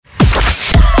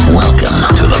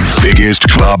biggest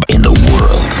club in the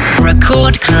world.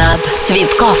 Record Club.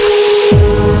 Цветкоff.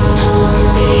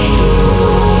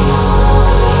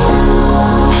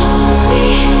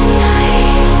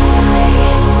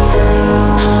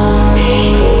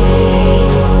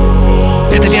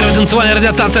 Это первая танцевальная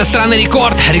радиостанция страны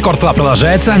Рекорд. Рекорд Клаб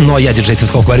продолжается, но я, диджей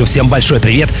Цветкоff, говорю всем большой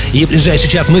привет. И в ближайший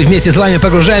час мы вместе с вами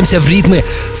погружаемся в ритмы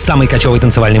самой кочевой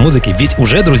танцевальной музыки. Ведь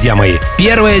уже, друзья мои,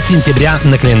 1 сентября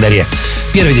на календаре.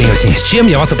 Первый день осени. С чем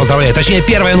я вас и поздравляю. Точнее,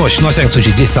 первая ночь, но, во всяком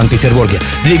случае, здесь, в Санкт-Петербурге.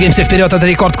 Двигаемся вперед, это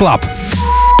Рекорд Клаб.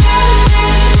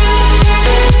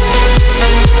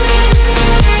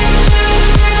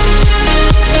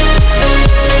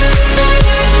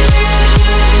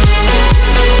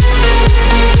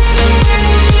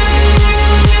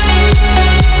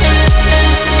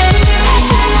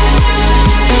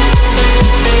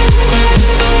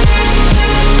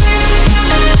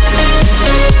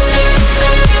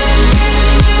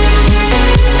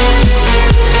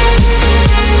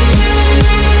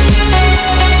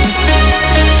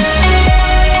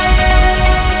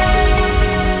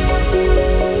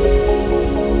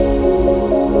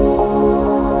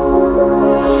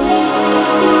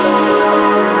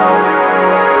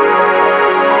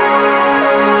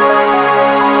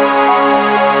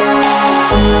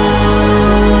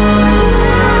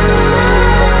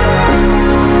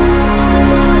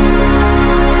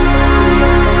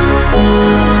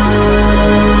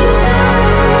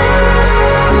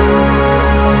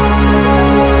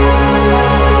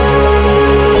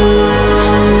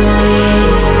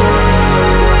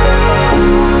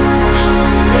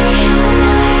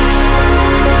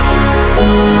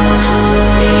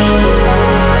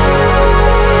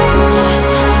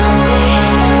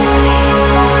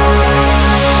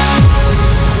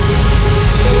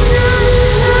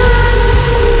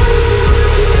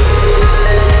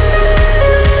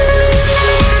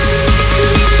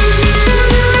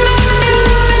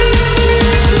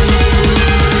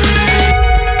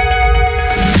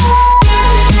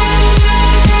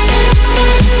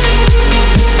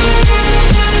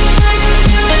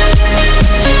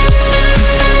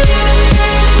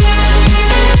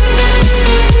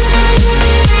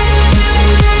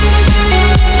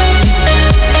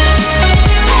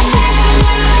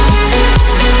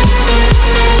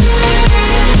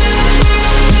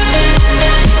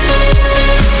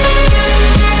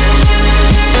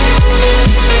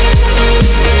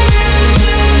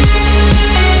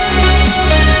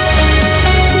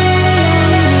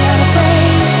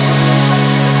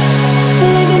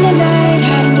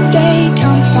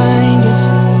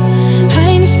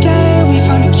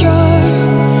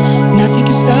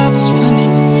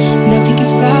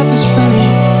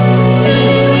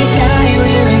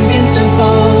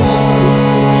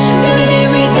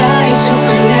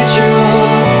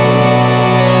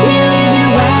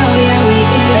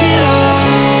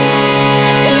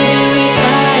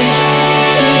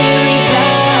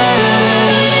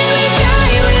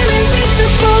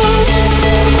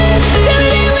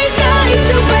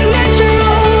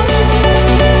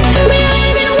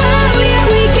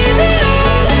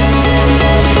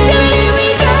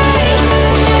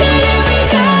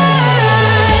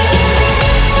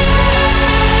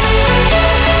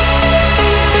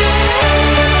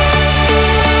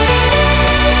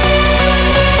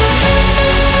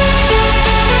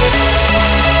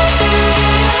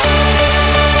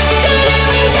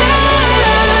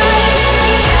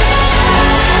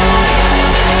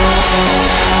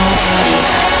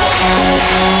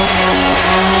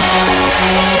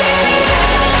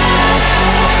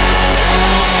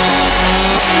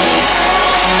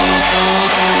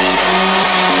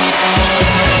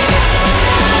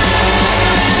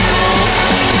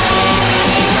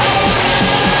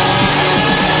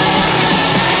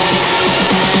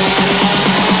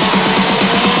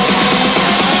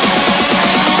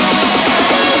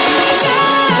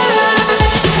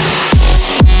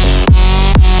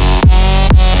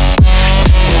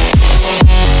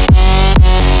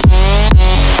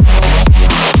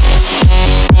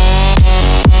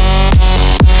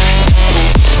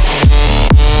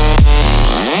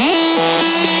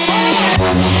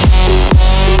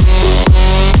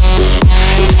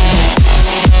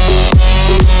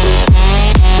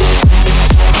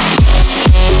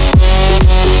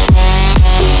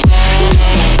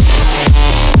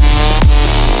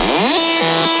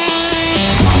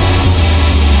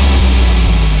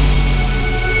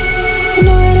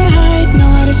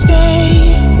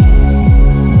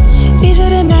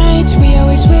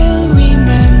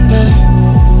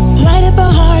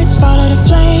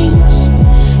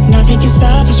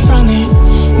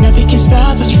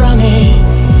 stop us from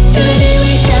it. Till the day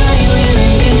we die, we're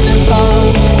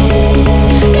invincible.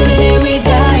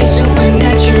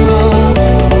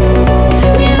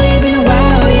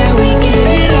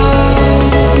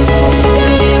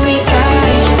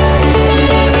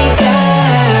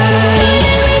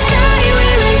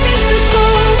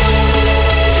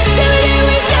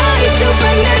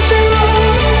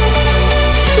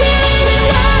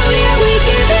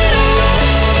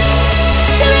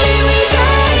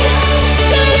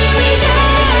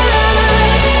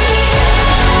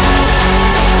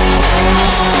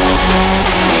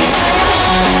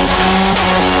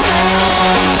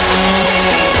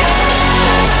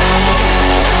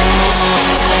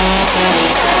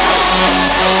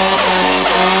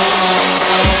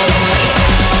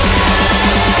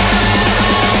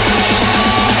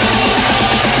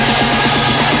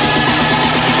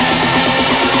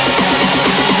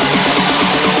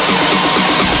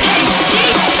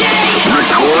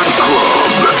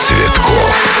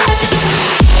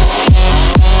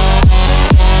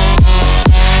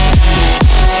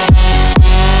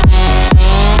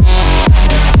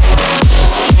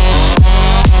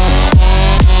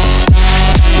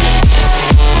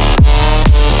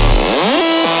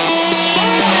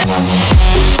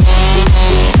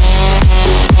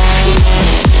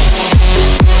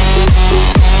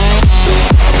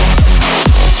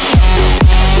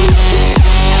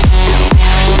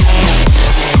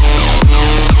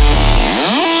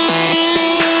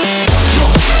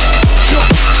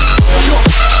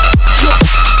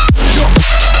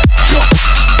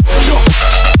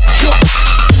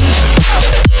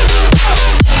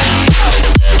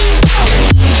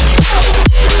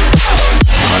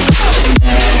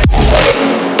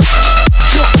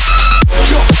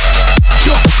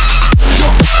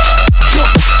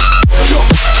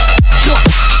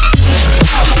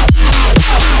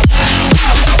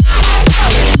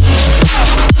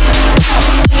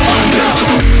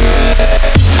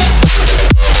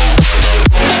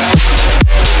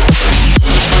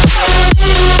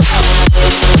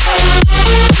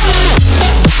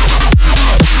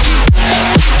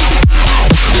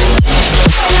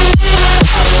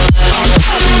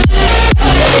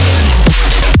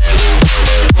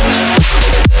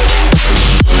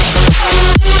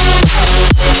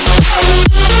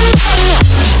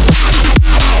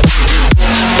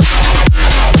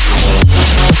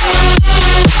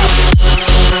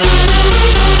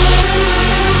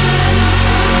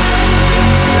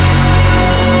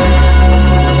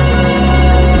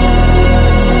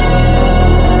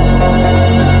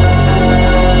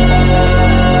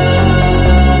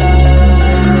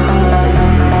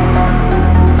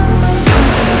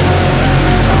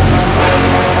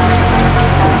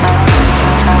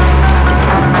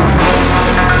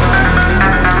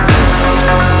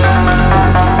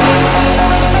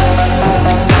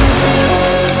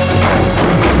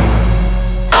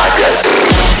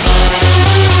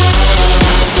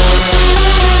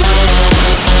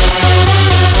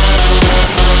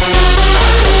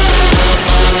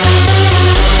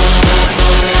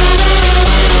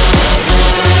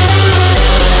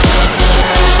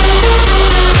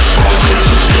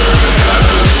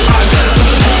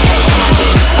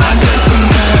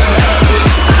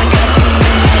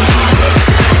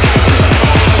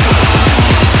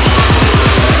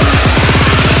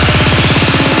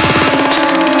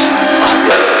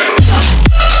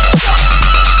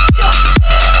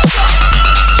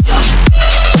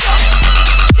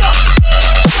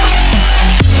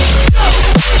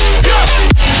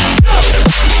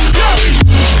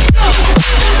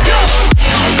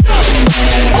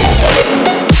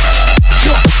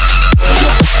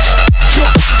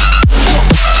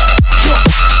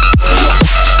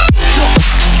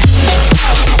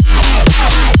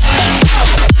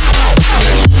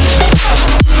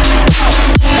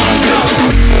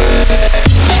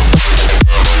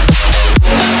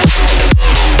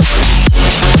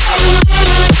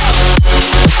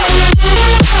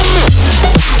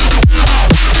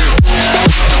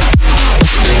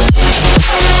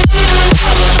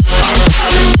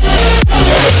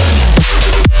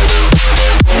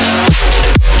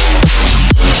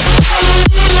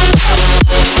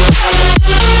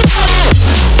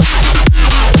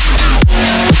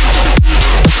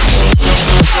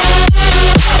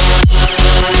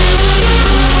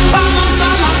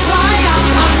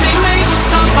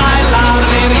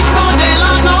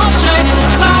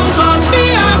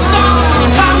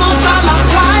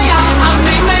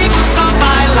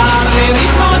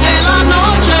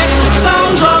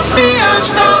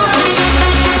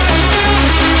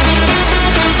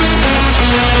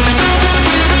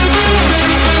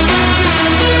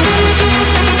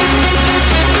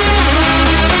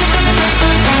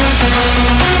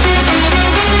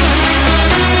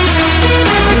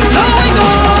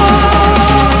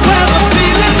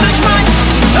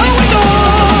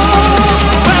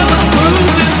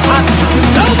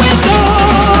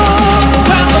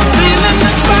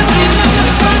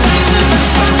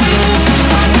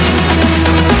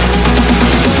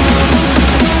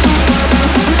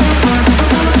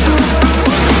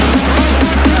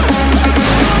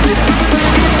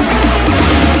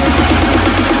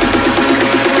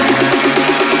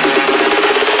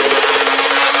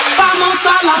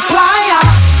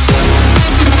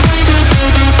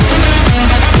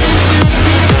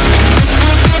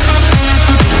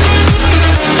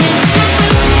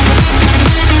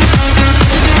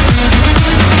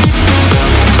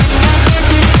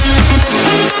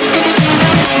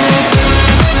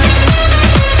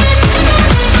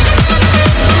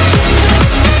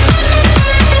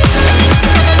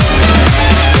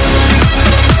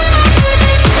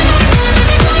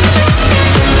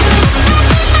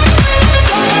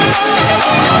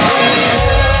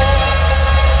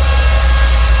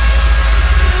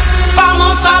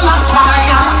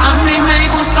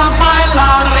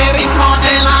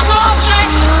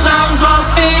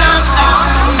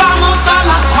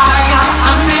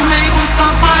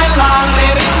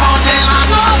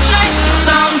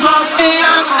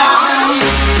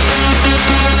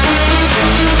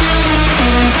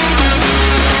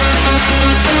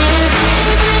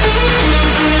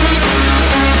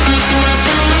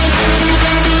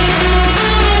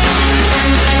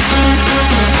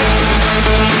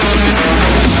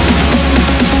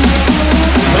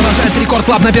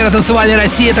 Рекорд Клаб на первой танцевальной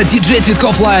России. Это диджей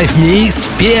Цветкоff Live Mix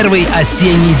в первый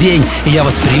осенний день. И я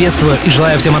вас приветствую и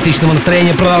желаю всем отличного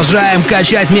настроения. Продолжаем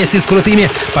качать вместе с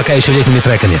крутыми, пока еще летними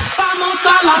треками.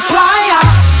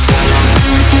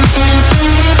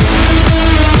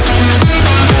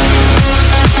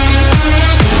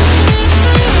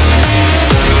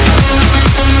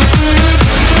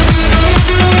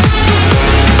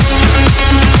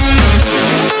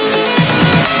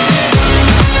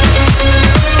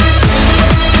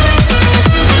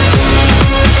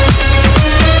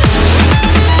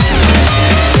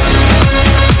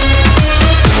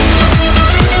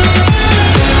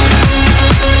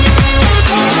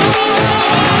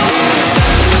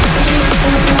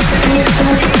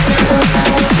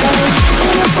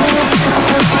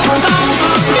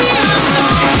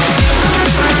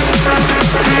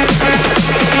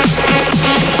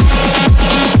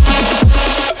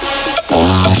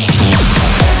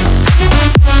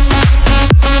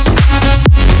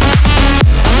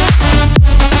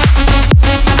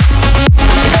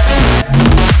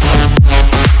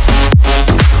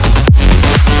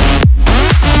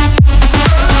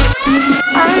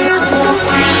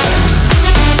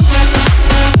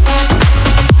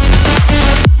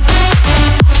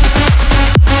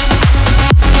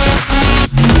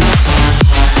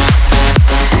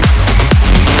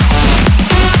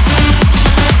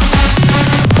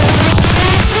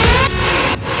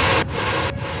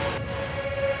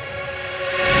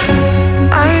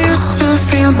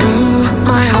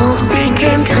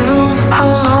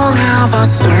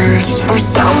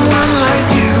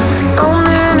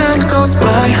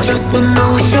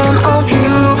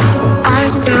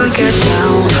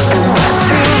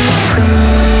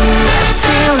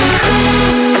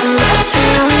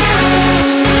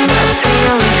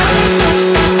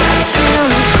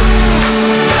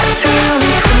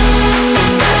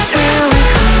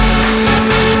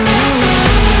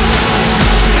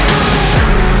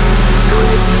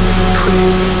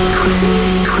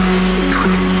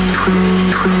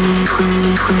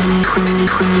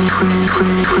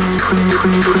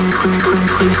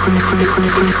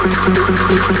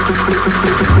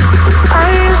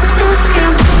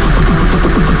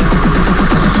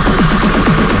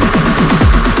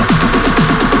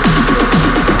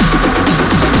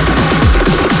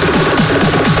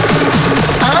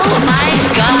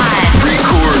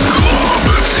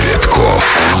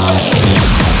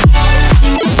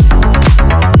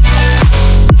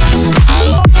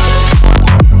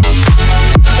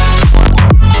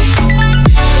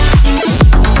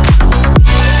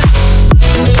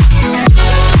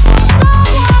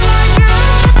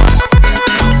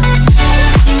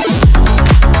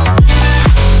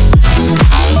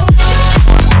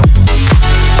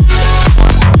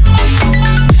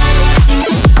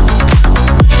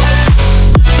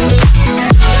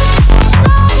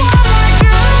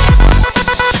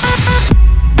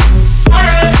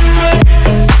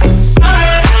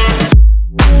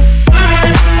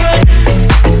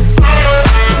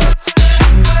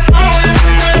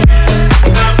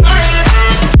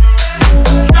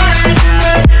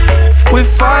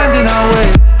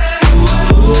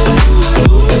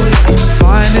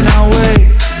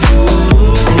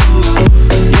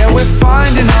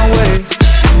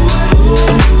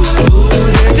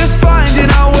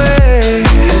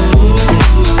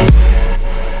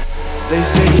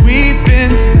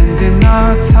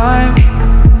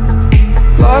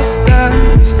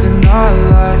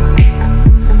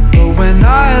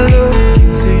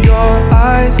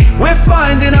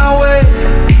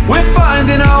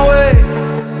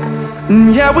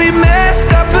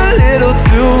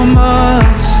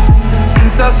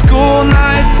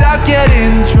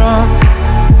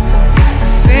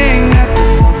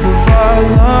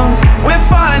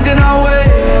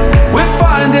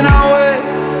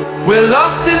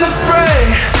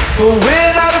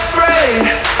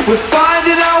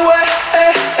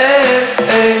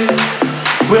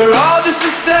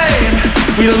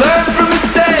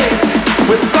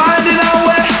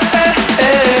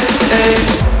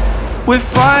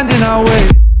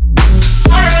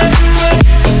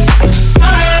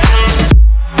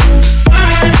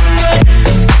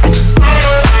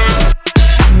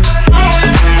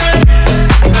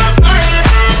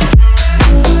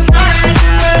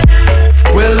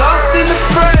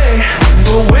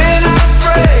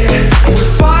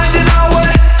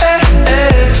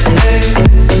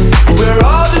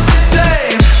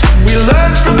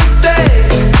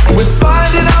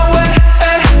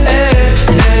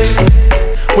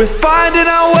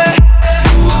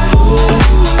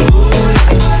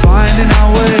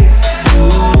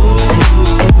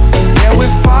 Yeah, we're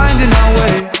finding our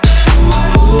way.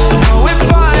 No, we're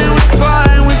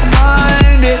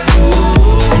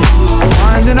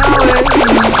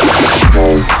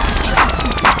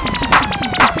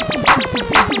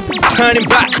Turning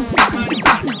back.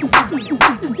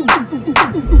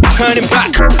 Turning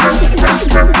back.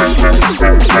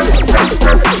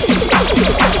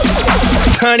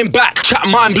 Turning back. Chat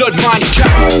mind, blood, mind, chat.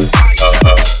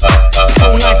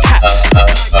 Phone like cats.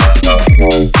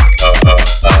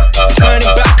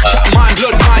 Turning back. Chat mind,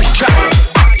 blood, mind, chat.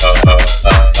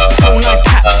 Phone like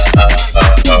cats.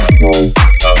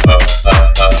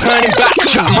 Turning back.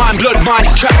 Chat mind, blood, mind,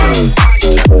 chat.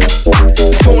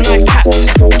 Phone like cats.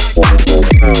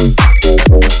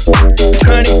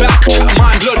 Turning back, chat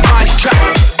mind, blood, mind, chat.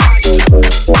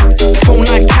 Phone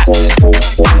like cats.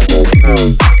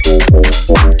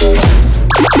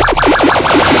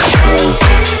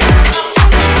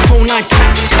 Phone like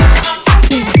cats.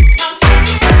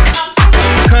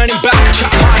 Turning back,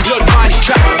 chat mind, blood, mind,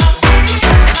 chat.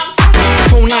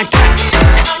 Phone like cats.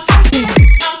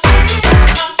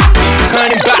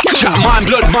 Turning back, chat mind,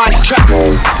 blood, mind, chat.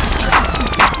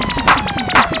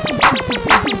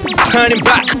 Turning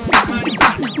back.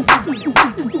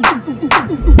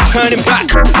 Turning back.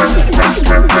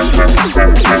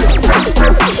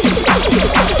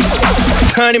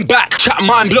 Turning back. Chat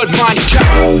mind, blood, mind, chat.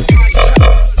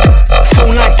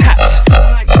 Phone like cats.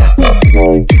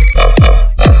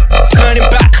 Turning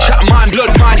back. Chat mind,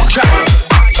 blood, mind, chat.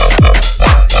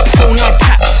 Phone like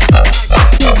cats.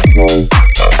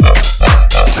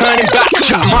 Turning back.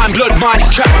 Chat mind, blood, mind,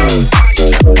 chat.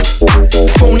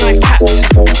 Phone like cats.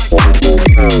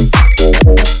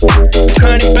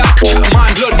 Turning back, chat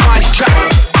mind, blood, mind, chat.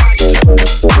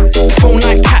 Phone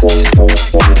like cats.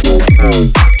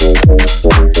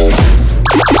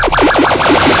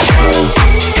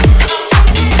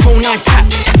 Phone like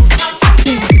cats.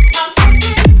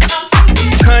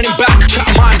 Turning back, chat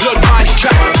mind, blood, mind,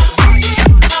 chat.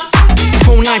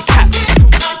 Phone like cats.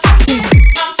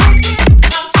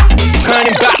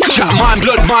 Turning back, chat mind,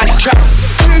 blood, mind, chat.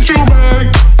 Hit you back,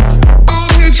 I'll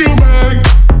hit you back.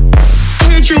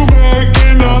 Hit you back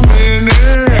in a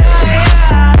minute.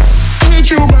 Hit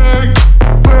you back,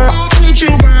 I'll hit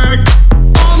you back.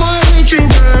 I'ma hit you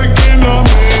back in a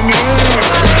minute.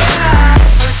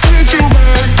 Hit you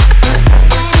back,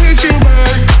 I'll hit you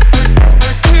back.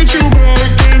 Hit you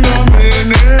back in a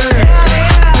minute.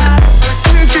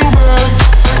 Hit you back,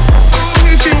 I'll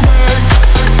hit you back.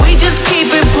 We just keep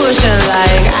it pushing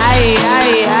like aye.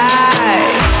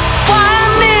 Why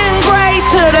men great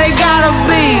till they gotta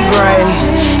be great?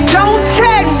 Don't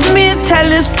text me, tell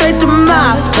it straight to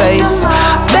my face.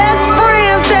 Best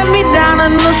friend set me down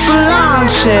in the salon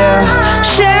chair.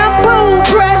 Shampoo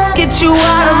press, get you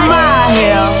out of my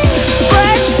hair.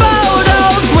 Fresh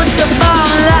photos with the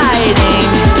bomb lighting.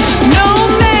 New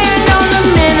man on the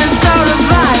Minnesota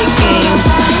Vikings.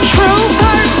 True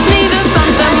hurts needed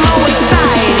something more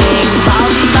exciting.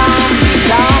 Bum bum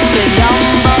bum.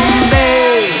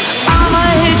 I'ma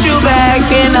hit you back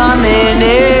in a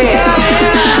minute.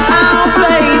 I'll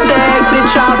play tag,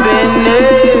 bitch, I've been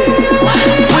there.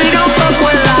 We don't fuck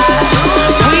with lies,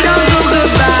 we don't do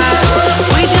goodbyes.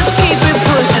 We just keep it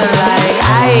pushing like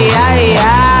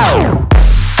aye.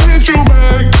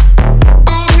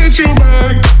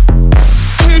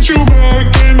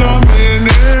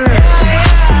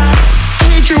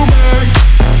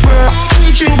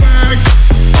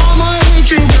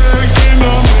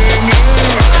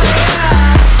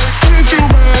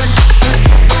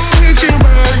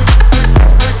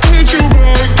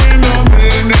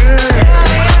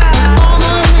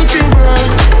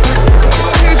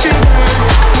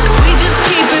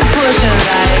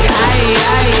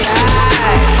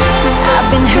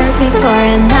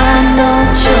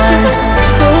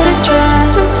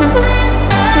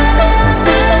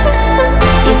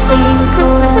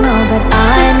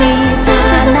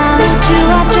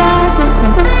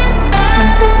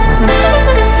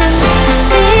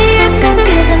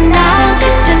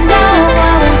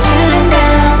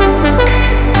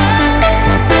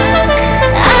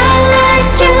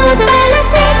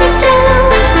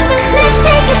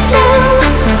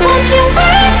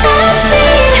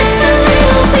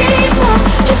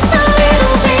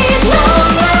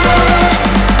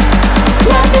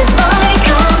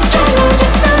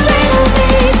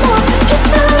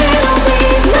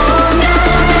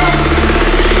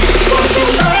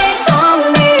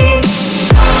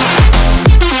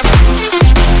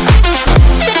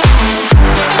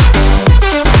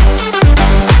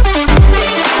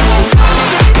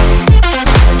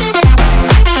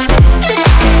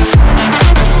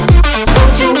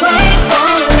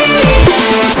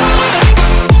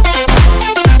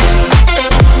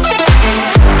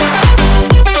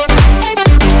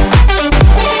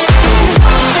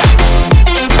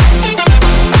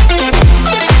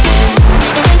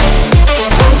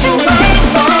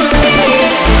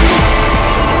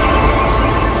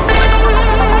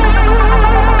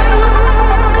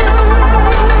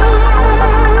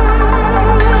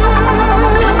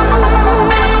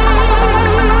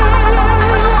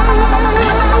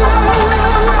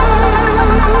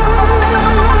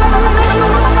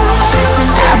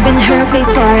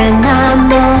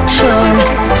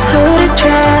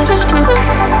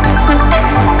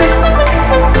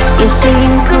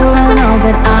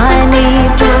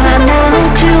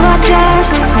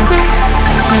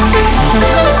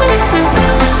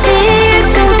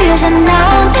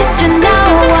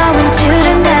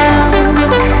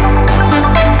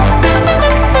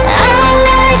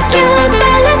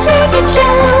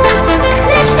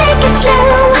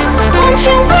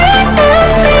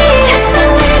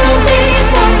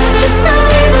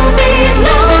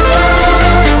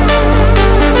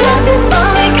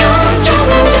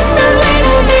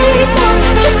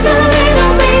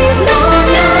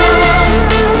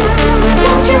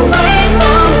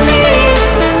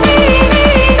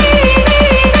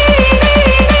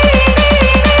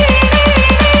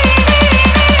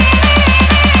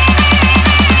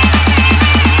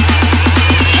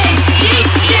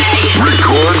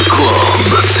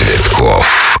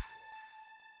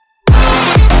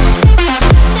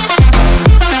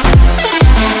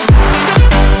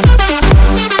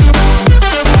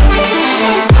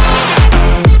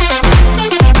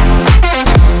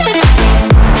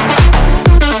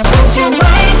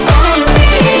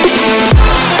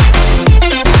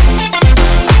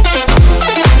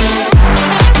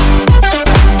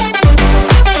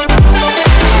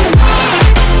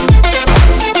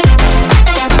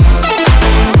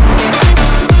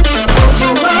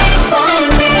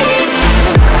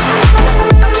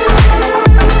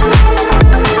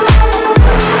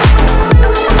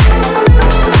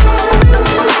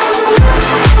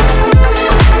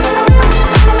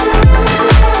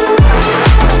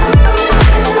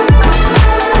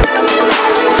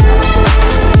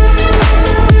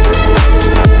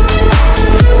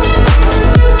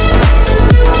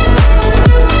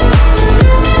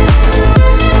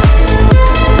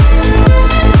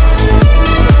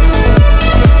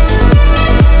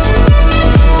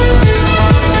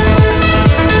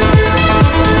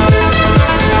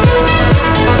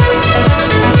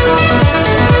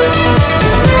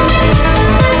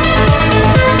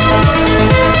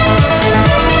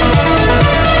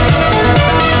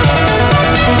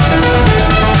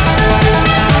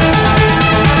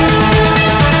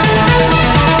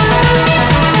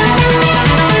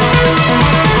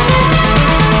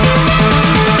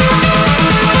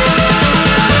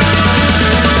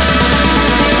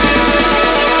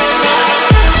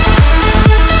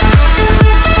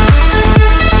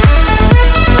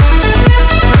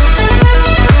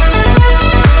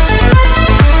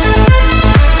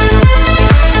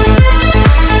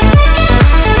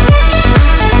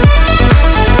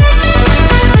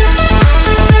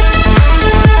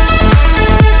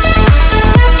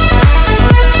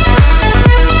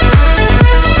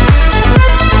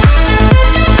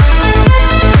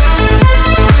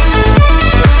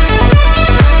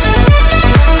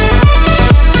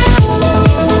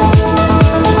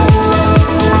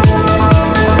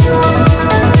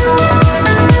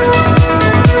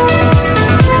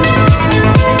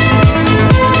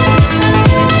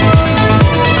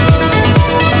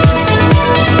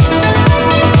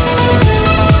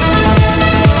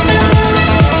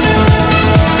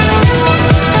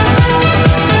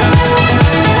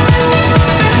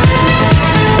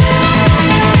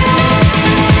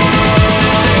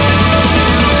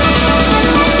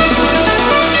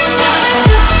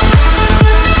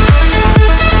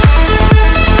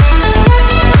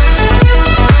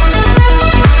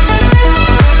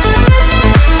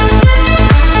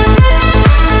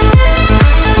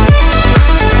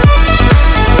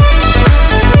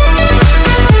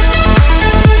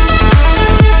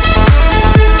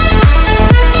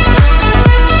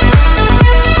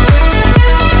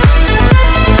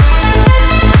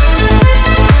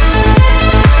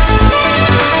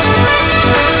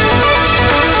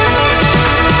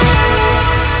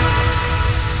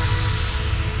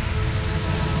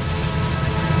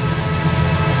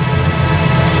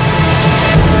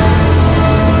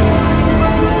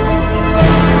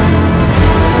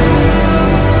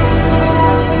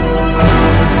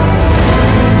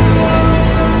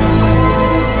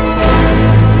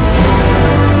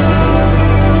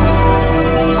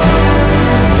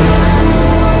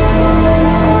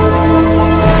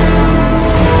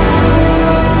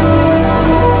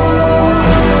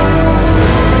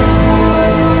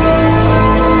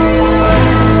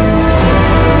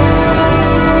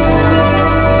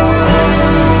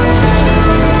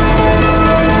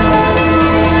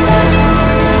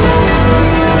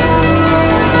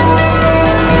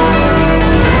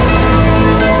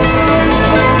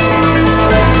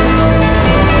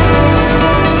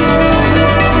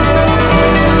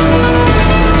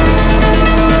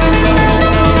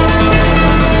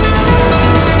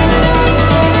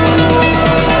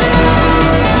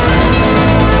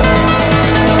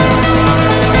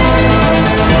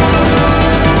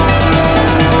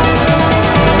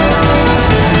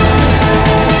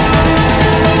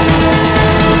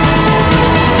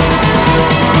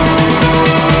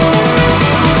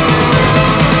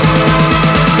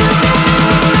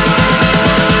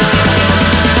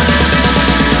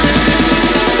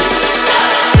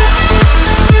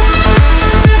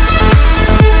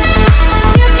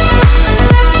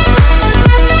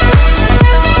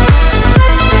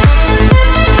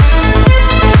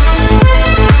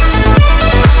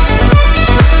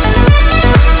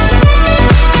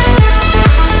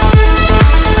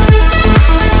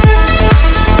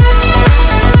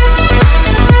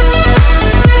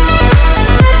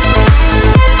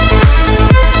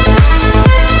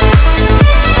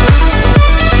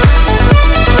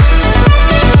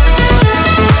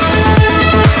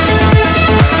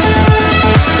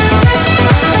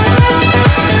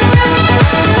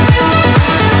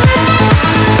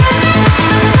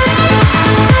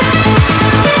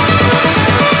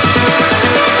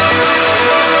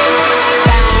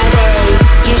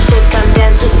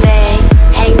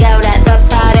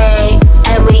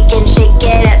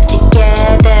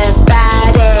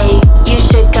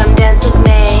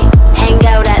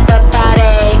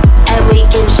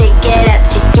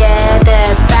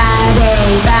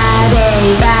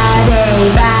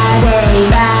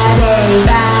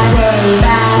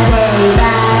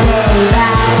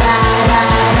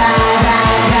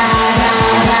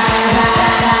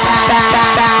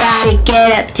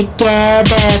 up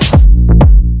together.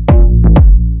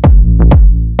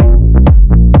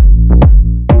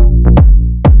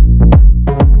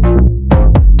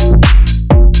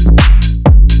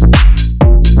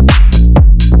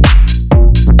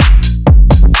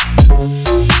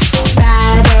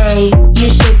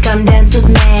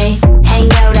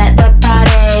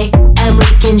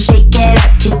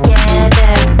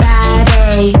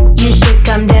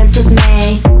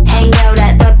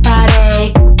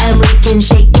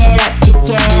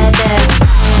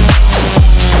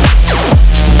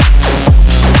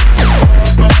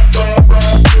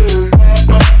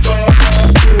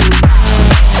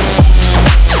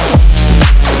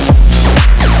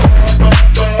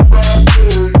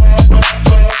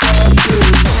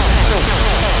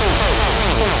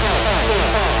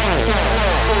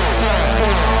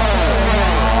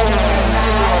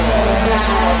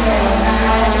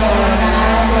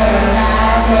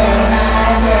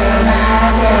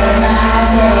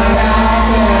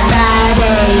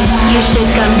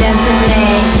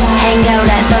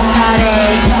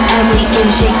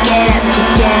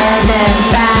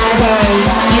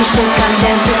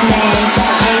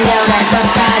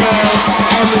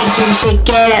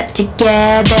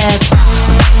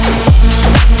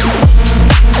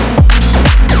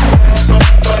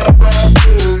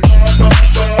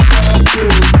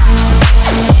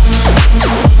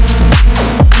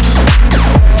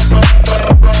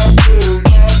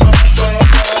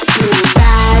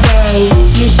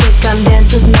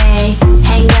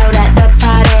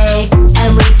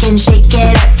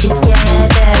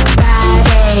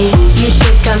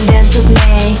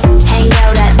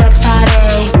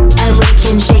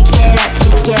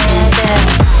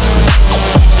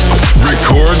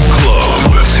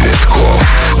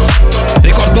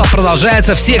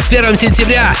 Продолжается всех с 1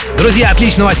 сентября. Друзья,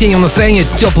 отличного осеннего настроения.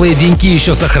 Теплые деньки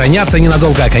еще сохранятся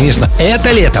ненадолго. А, конечно,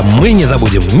 это лето мы не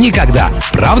забудем никогда.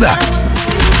 Правда?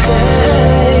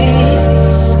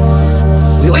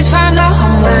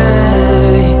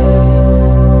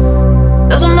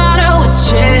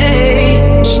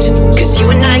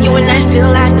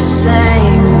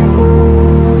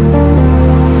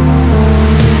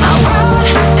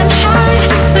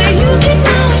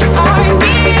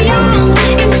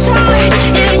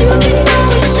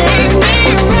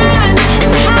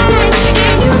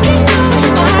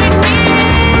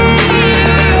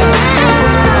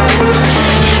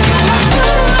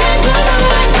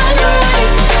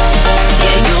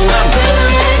 Yeah, you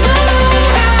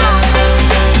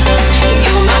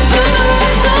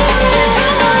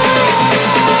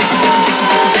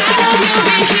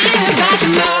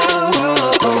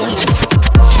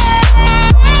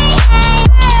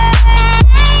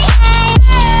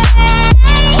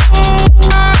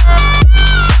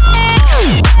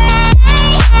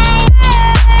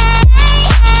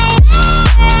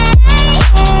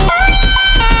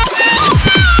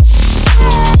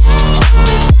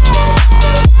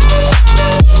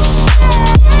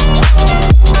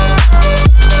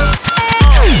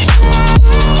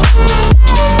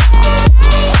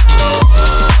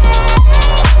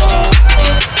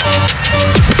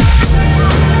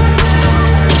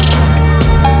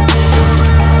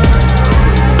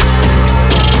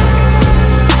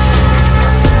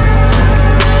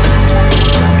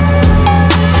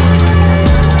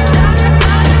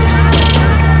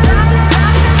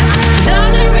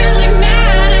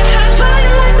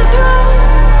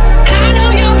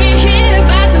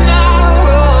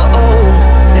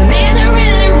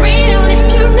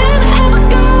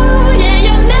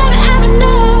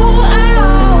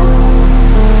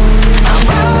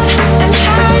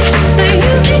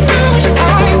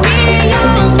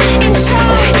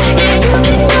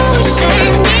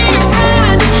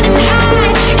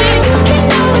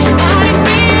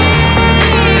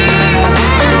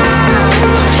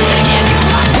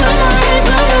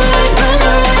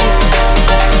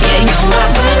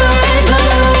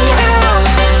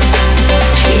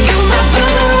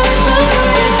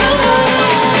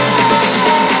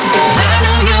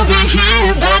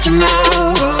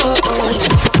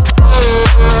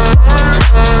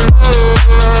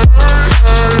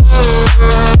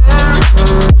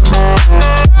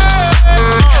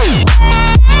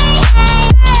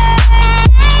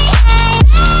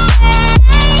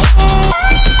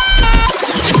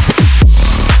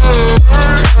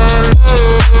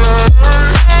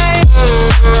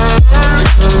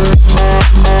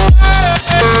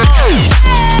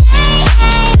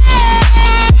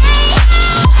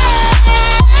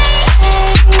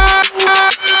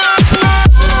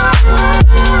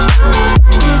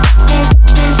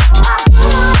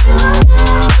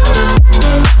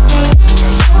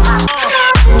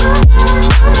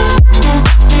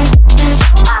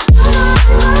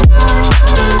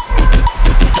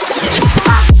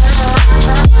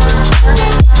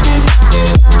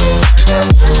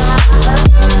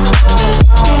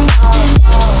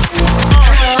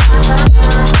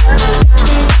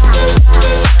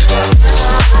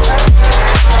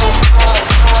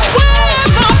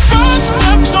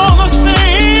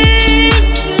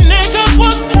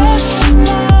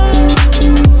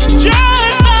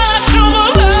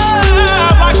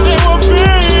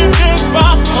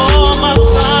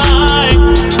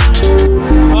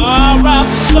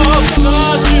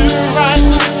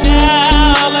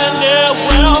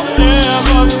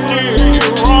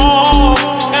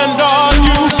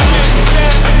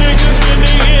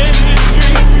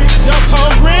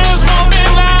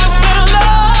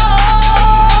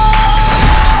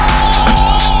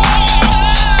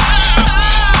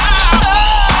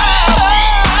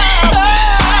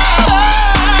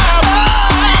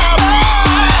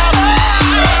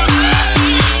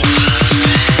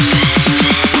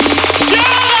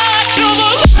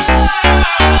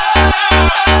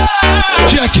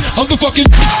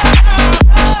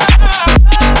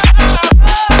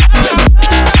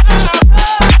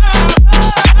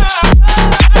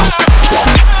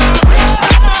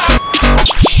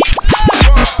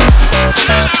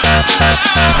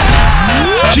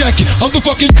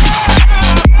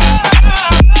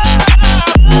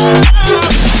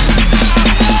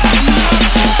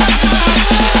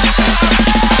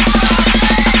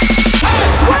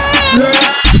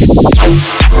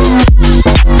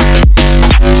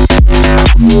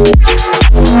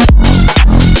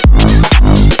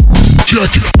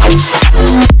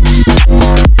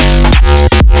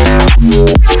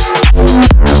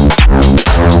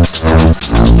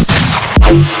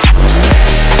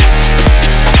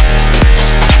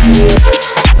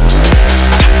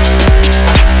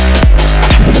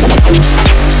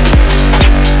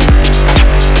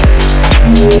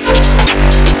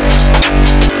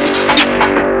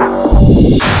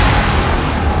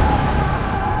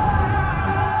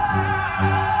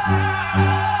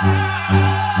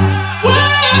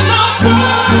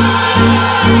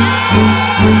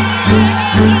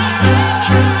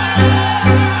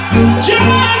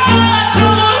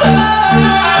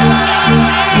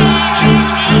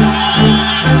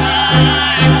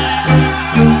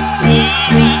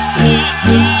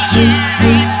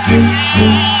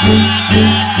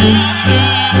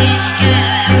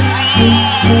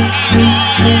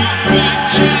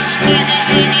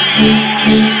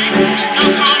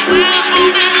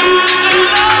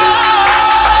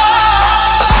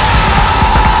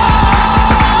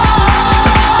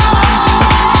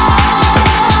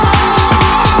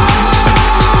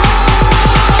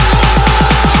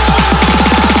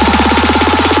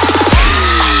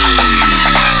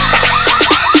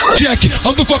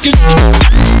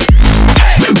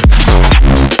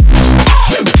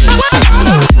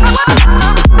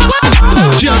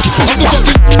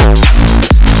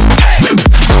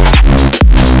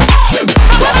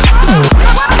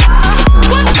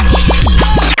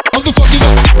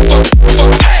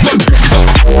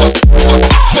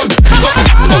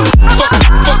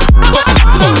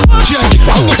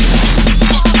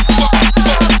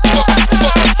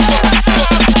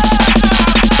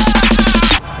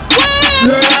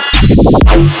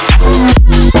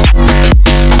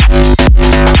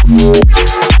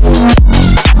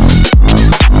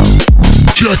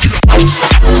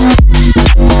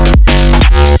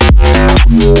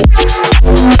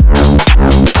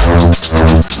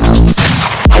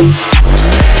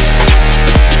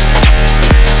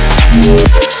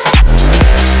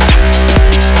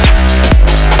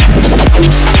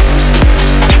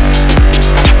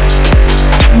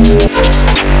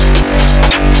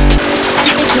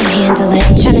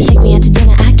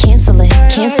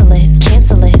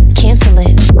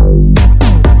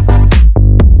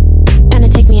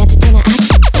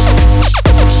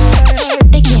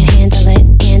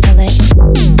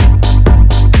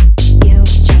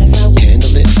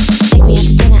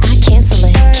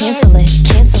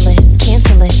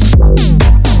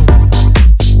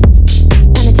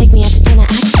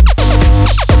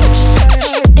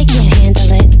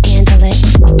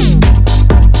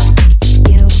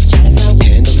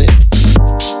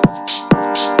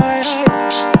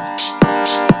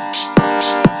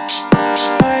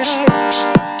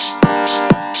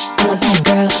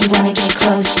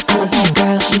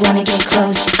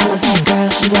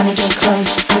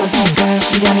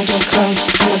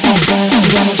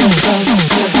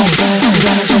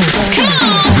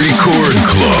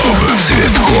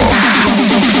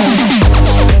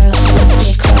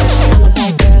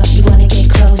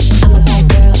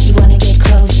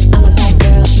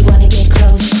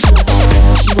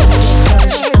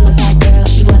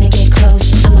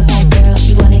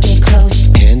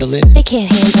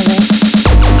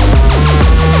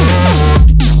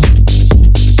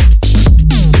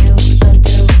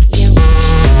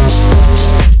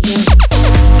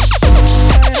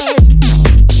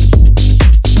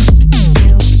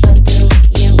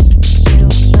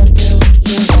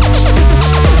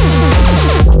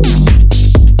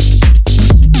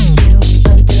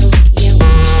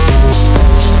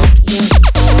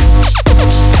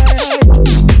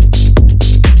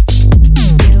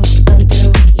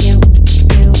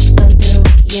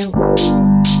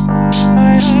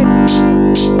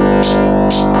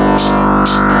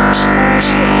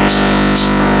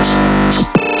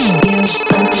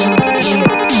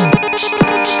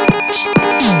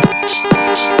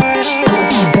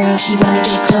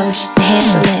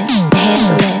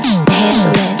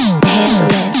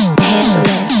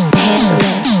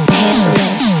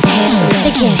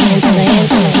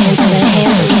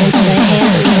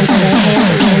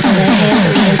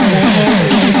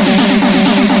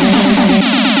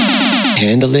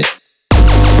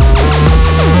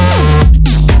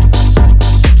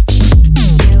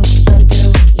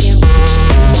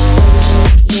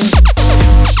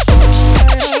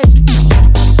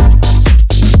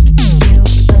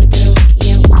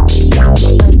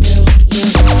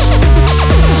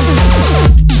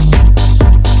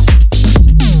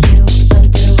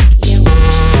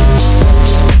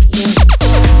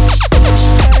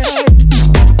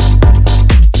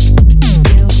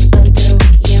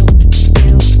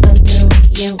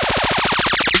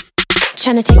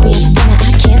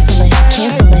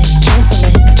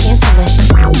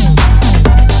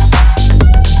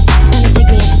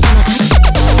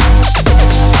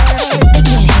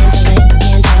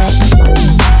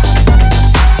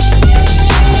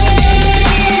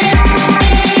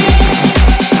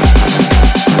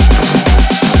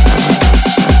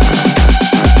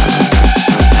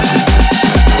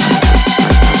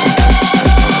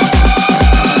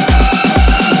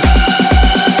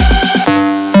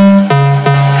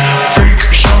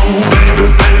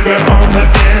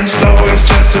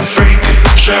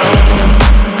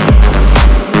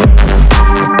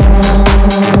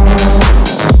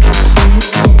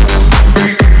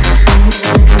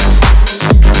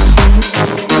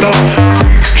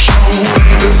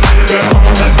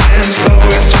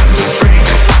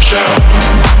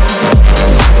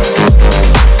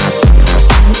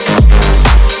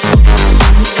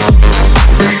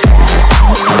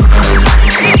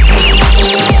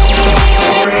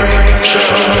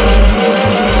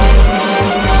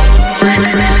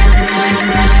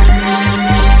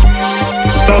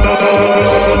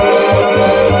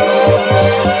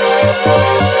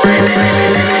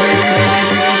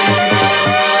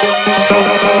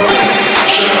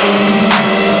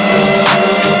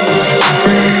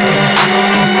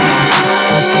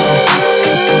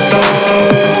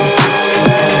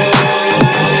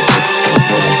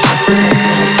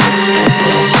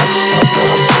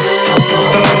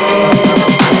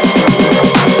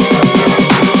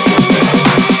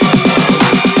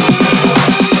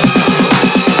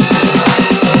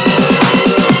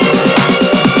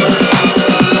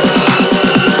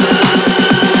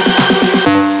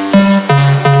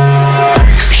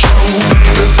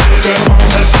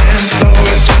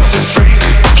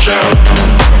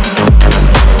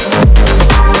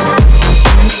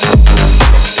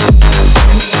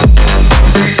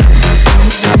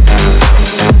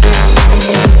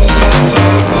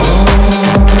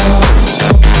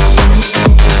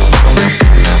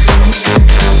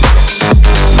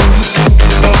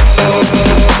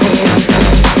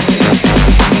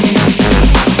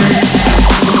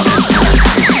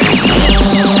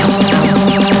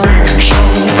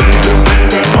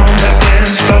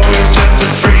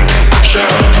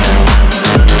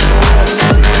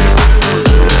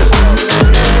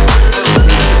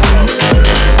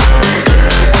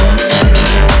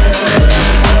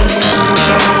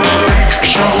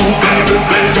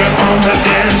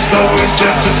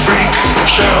just a freak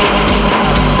show.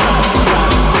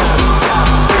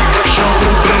 Show me,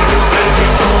 baby, baby,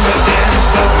 on the dance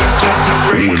floor. It's just a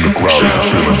freak show. When the crowd is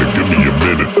feeling it, give me a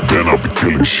minute, then I'll be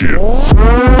killing shit.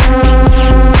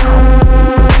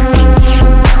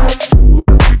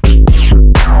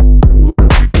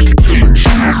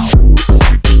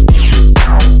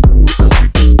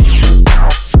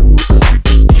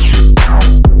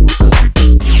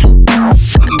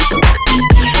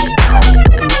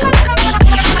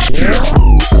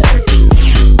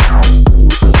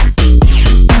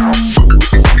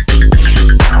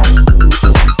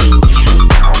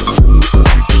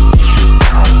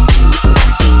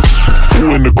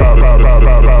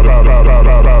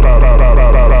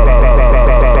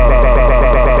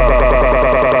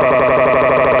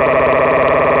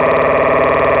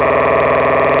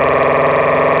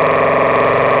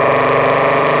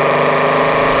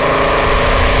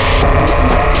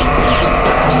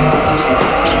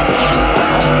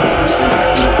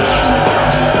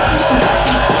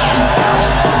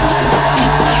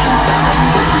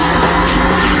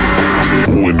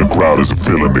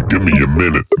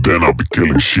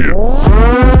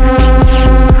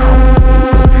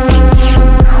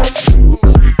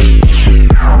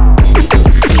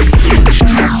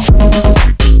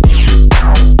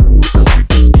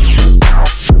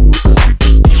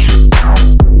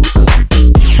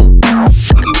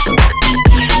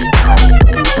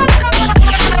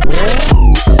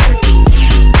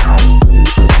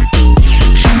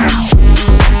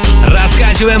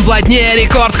 Плотнее,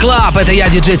 Рекорд Клаб. Это я,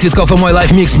 диджей Цветкоff, и мой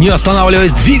лайф-микс. Не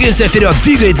останавливаясь, двигаемся вперед.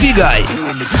 Двигай, двигай.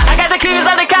 I got the keys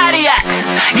of the Khadyak.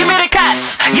 Give me the cash,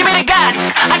 give me the gas.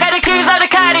 I got the keys of the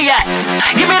Khadyak.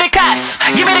 Give me the cash,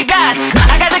 give me the gas.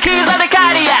 I got the keys of the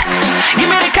Khadyak. Give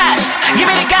me the cash, give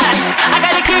me the gas. I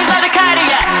got the keys of the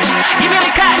Khadyak. Give me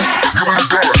the cash.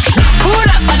 Pull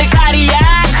up on the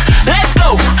Khadyak. Let's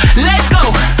go, let's go.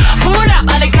 Pull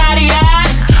up on the Khadyak.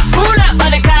 Pull up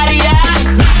on the Khadyak.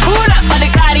 Pull up on the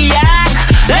Khadyak.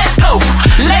 Let's go,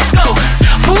 let's go.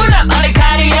 Pull up on the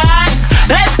Khadyak.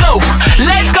 Let's go,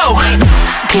 let's go.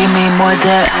 Give me more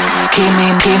that. Give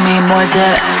me more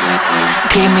that.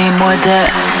 Give me more that.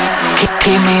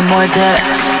 Give me more that.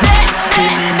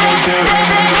 Give me more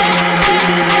that.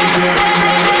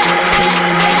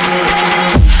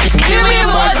 Give me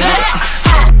more that.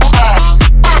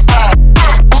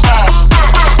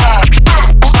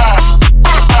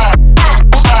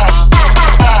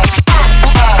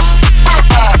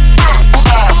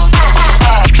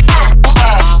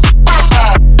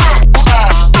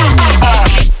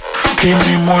 Give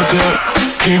me more that.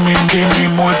 Give me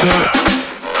more that.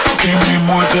 Give me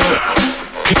more that.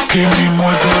 Give me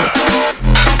more that.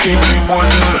 Give me more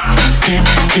that.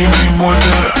 Give me more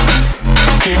that.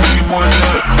 Give me more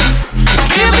that.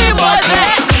 Give me more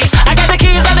that. I got the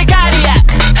keys on the Khadyak.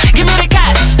 Give me the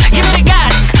cash. Give me the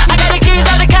gas. I got the keys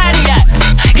on the Khadyak.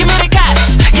 Give me the cash.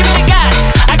 Give me the gas.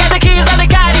 I got the keys on the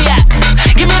Khadyak.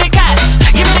 Give me the cash.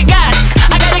 Give me the gas.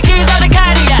 I got the keys on the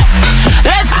Khadyak.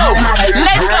 Let's go.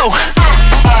 Let's go.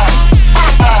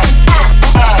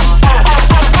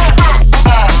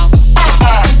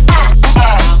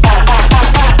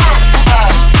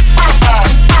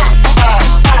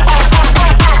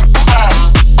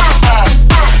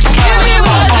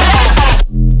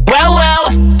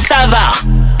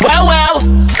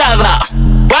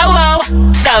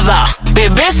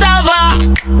 Bébé ça va.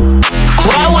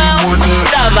 Ouais ouais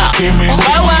ça va. Ouais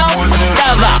ouais ça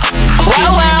va. Ouais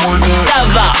ouais ça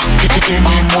va. Ouais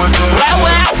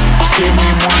ouais ça va. Ouais ouais ça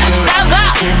va.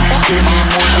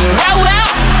 Ça va.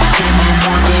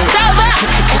 Ça va.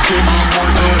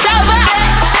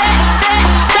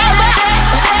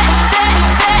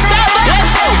 Ça va.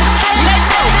 Let's go. Let's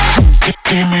go.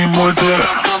 Give me more that.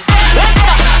 Let's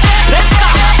go. Let's go.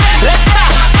 Let's go.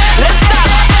 Let's stop,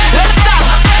 let's stop,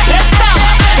 let's stop,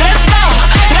 let's go,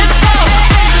 let's go.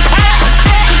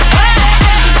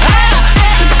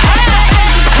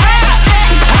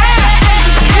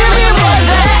 Give me more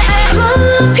that. Call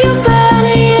up your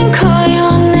body and call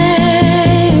your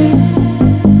name.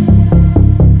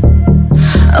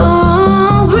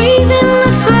 Oh, breathe in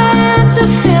the fire to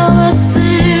feel the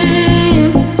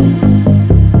same.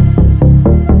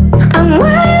 I'm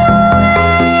waiting.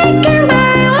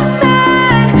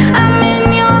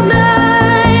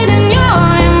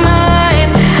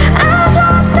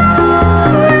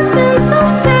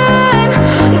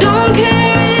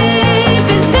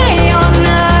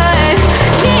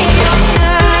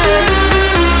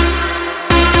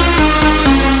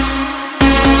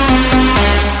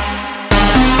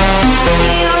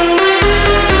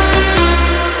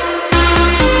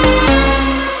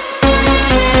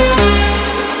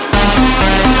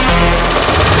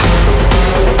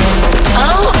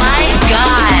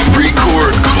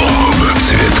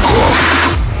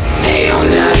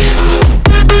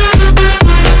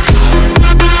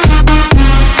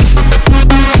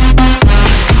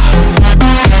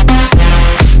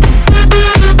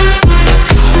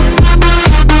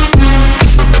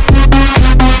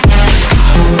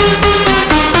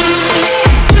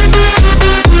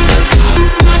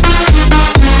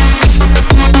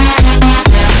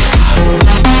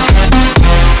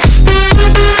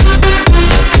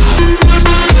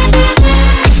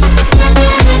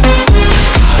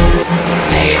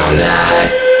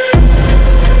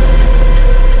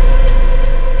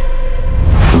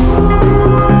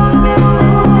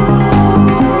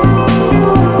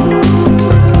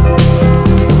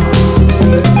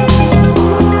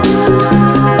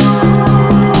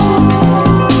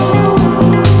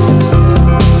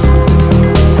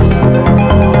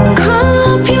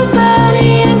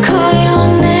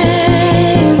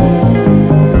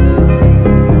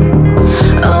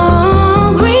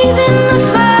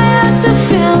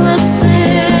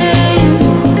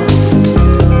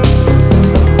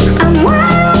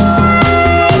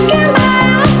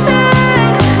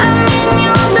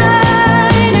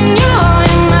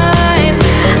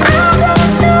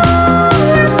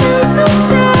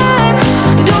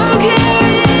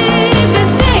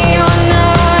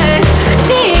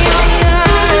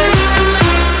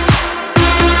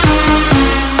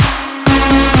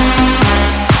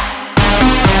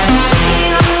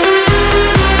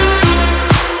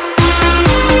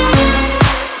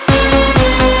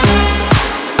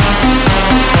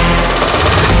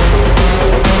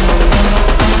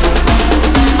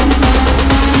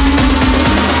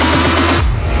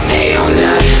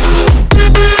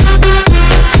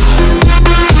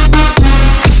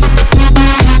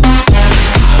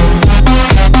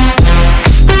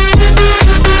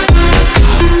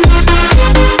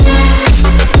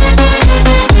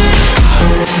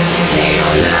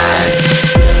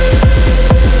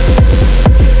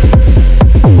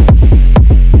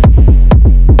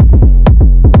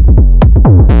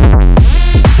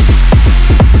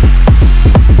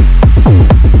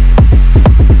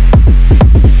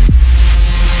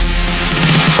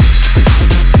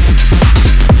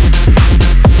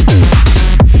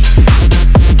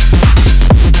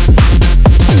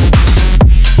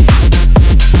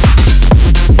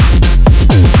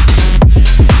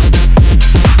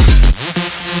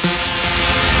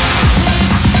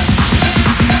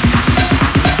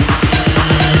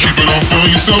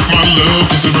 yourself my love,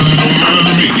 'cause it really don't matter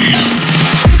to me.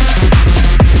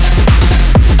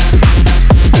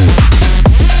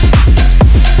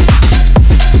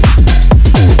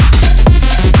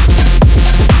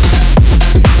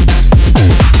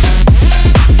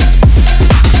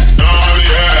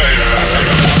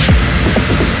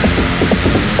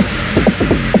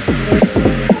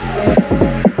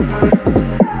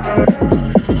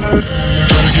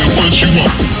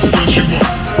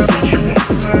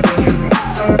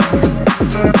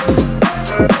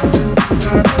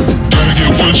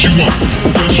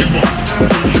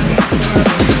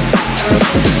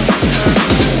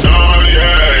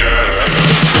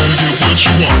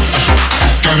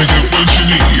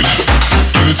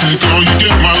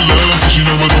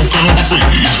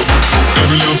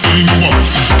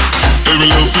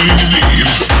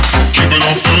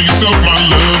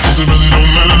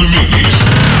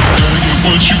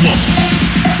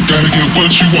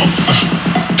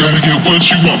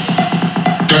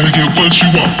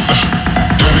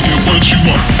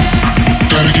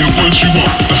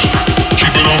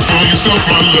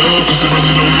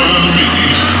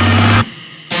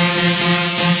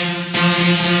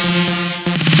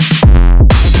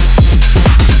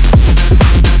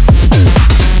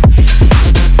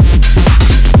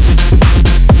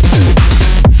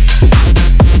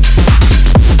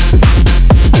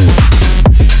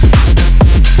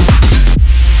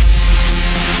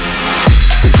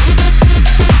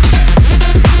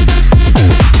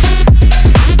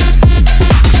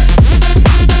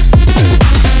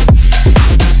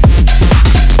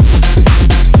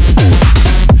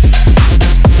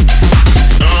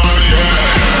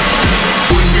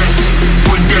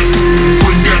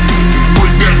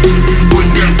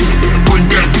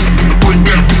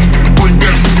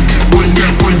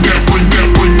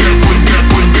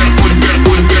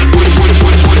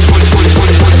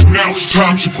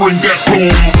 Bring that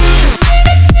boom.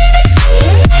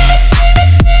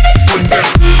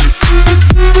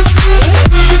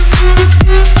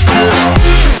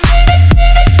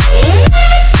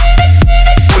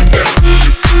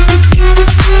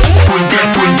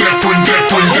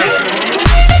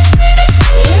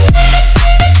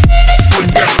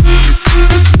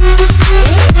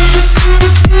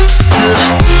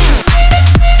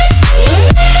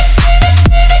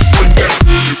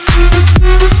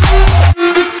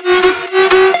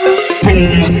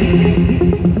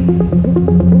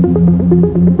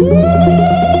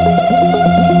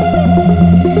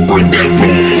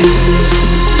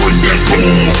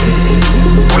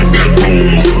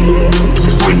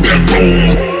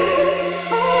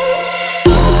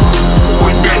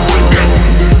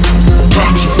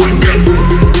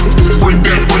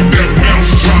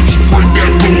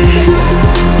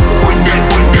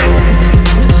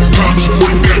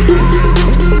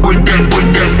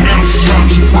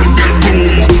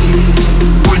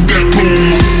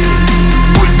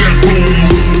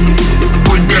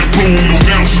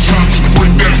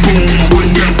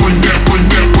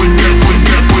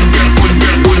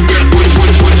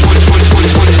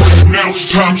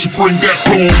 Time to bring that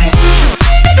boom.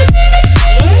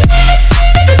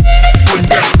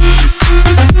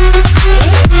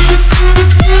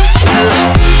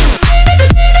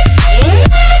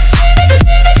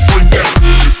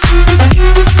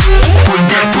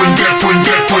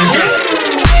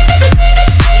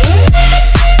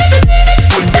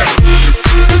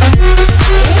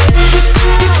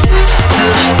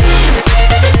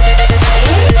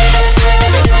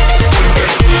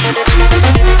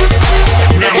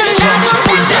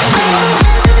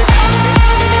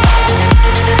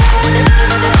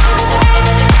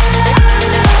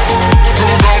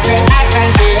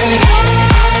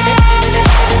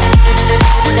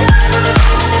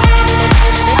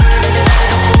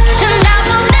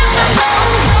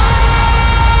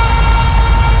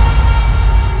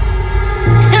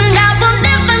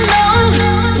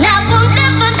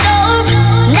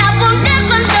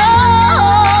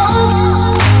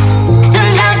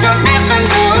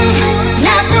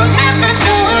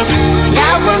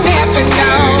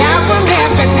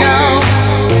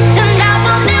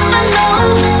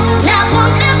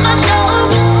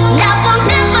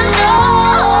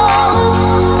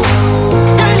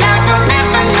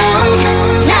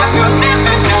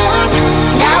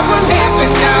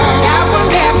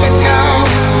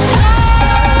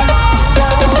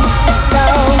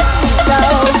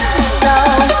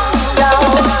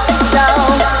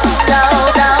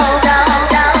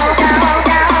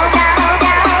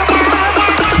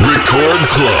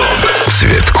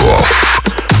 Цветкоff.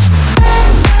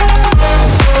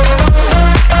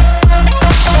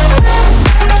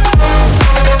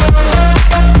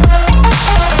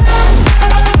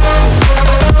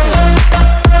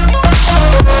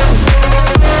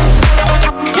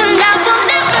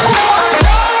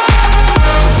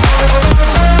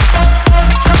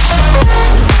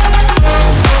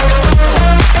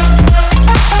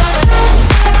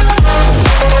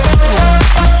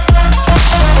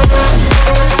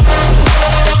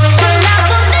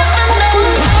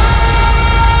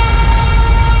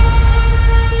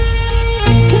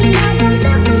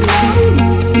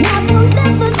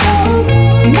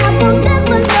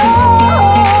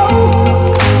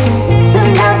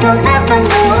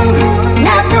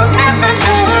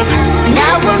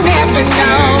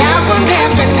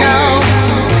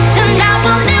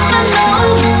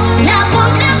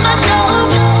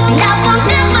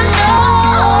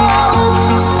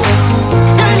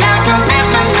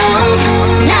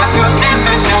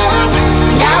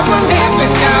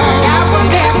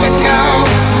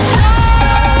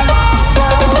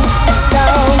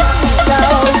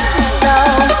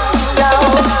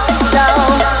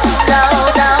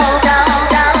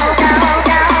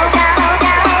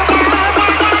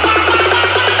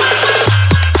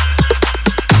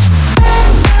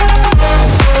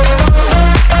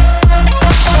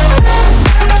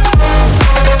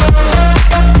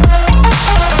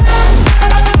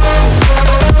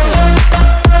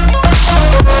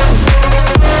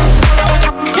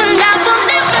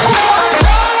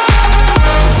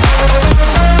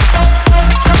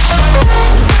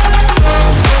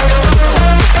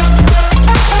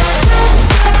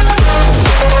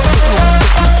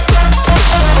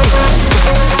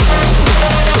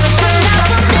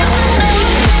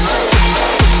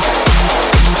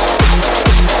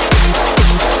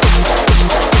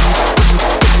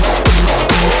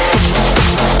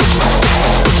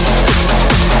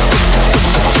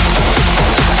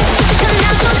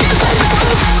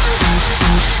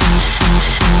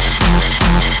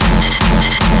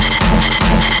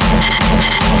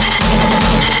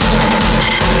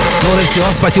 Ну вот и все.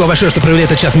 Спасибо большое, что провели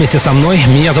этот час вместе со мной.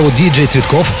 Меня зовут диджей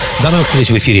Цветкоff. До новых встреч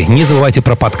в эфире. Не забывайте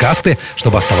про подкасты,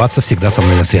 чтобы оставаться всегда со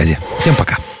мной на связи. Всем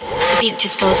пока.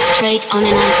 Straight on